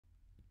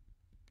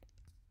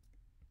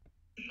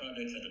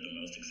projects that are the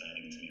most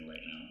exciting to me right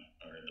now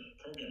are the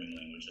programming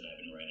language that I've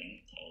been writing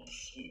called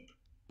Swoop.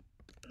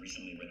 I've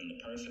recently written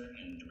the parser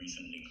and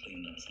recently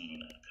cleaned up some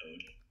of that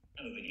code.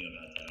 I have a video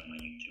about that on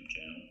my YouTube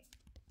channel.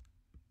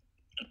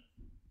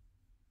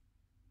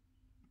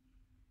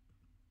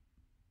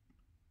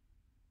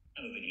 I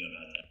have a video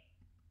about that.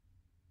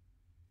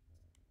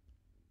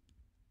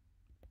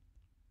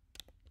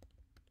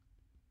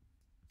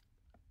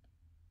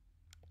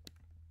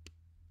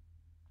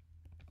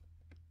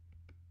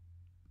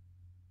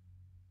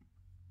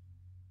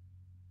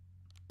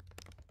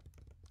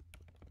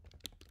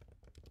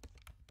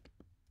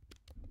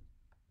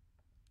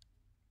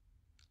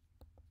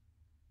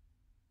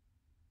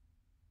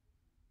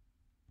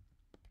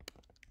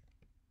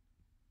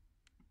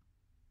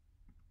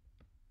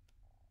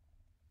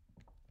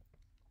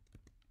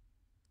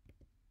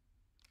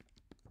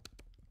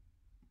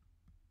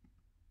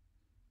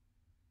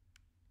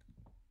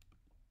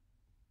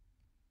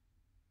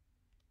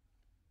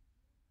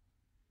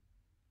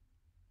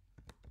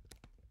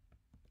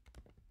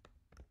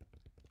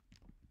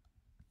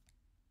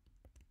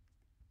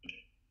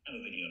 I have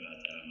a video about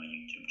that on my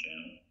YouTube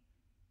channel.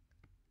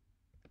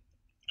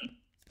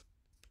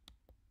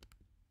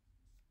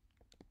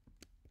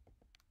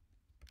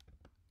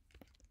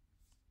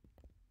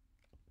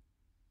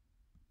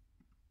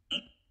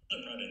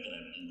 Another project that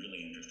I'm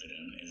really interested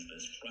in is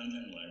this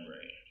front-end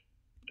library.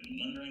 I've been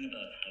wondering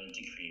about how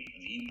to create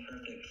the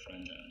perfect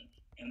front-end,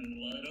 and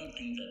while I don't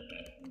think that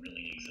that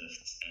really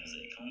exists as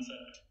a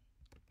concept,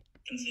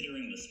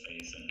 considering the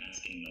space and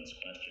asking those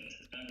questions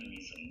has gotten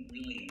me some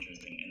really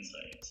interesting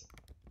insights.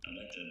 I'd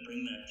like to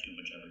bring that to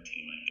whichever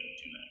team I go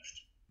to next.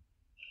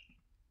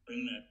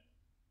 Bring that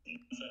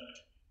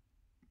concept.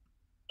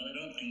 While I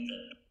don't think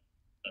that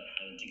about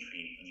how to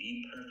create the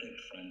perfect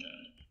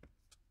front-end,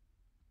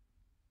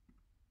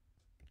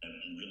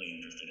 I'm really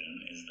interested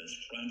in is this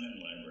front-end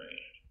library.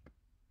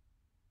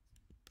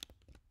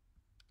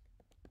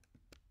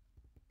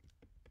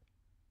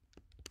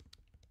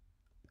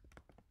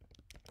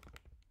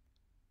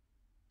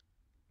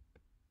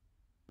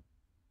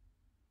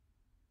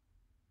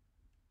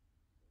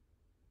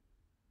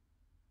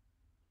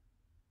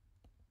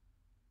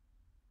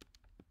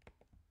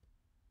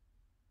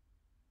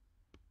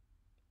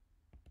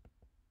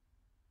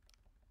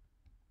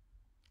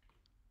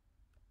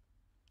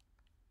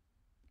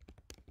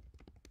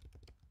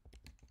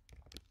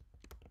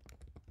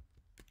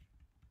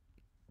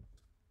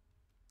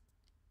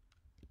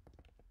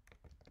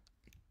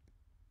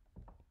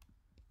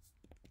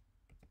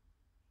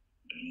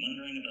 Been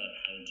wondering about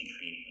how to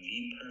create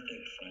the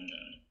perfect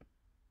front-end.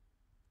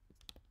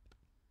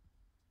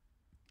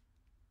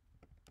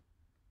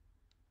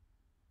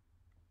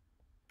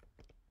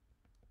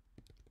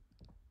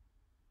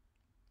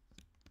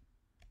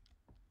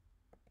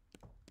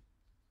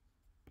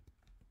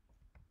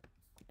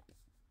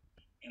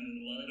 And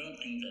while I don't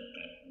think that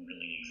that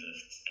really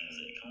exists as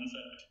a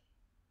concept,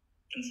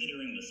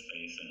 considering the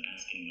space and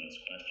asking those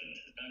questions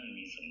has gotten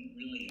me some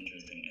really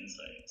interesting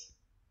insights.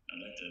 I'd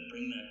like to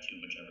bring that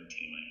to whichever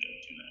team I go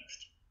to next.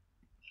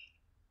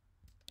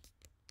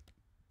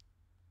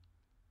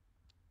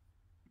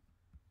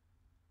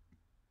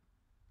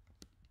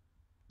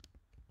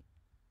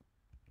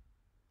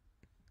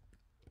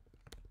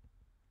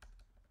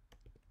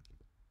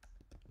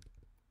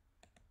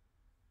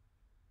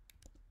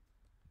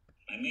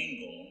 My main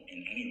goal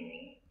in any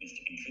role is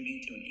to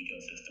contribute to an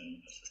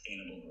ecosystem of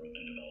sustainable growth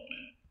and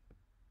development.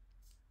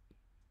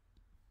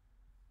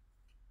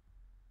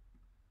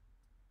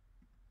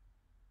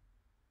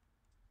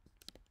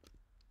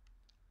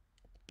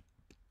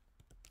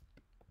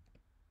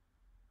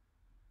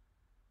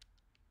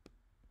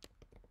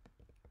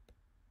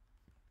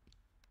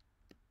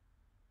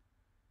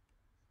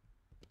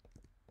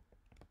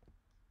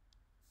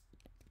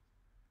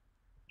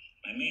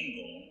 My main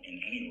goal in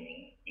any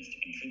role is to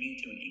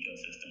contribute to an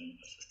ecosystem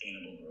of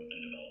sustainable growth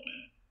and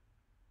development.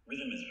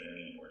 Rhythm is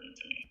very important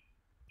to me.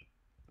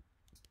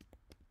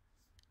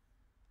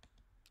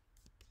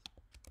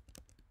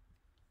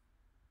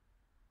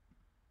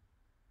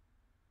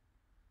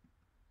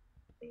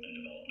 Growth and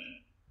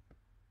development.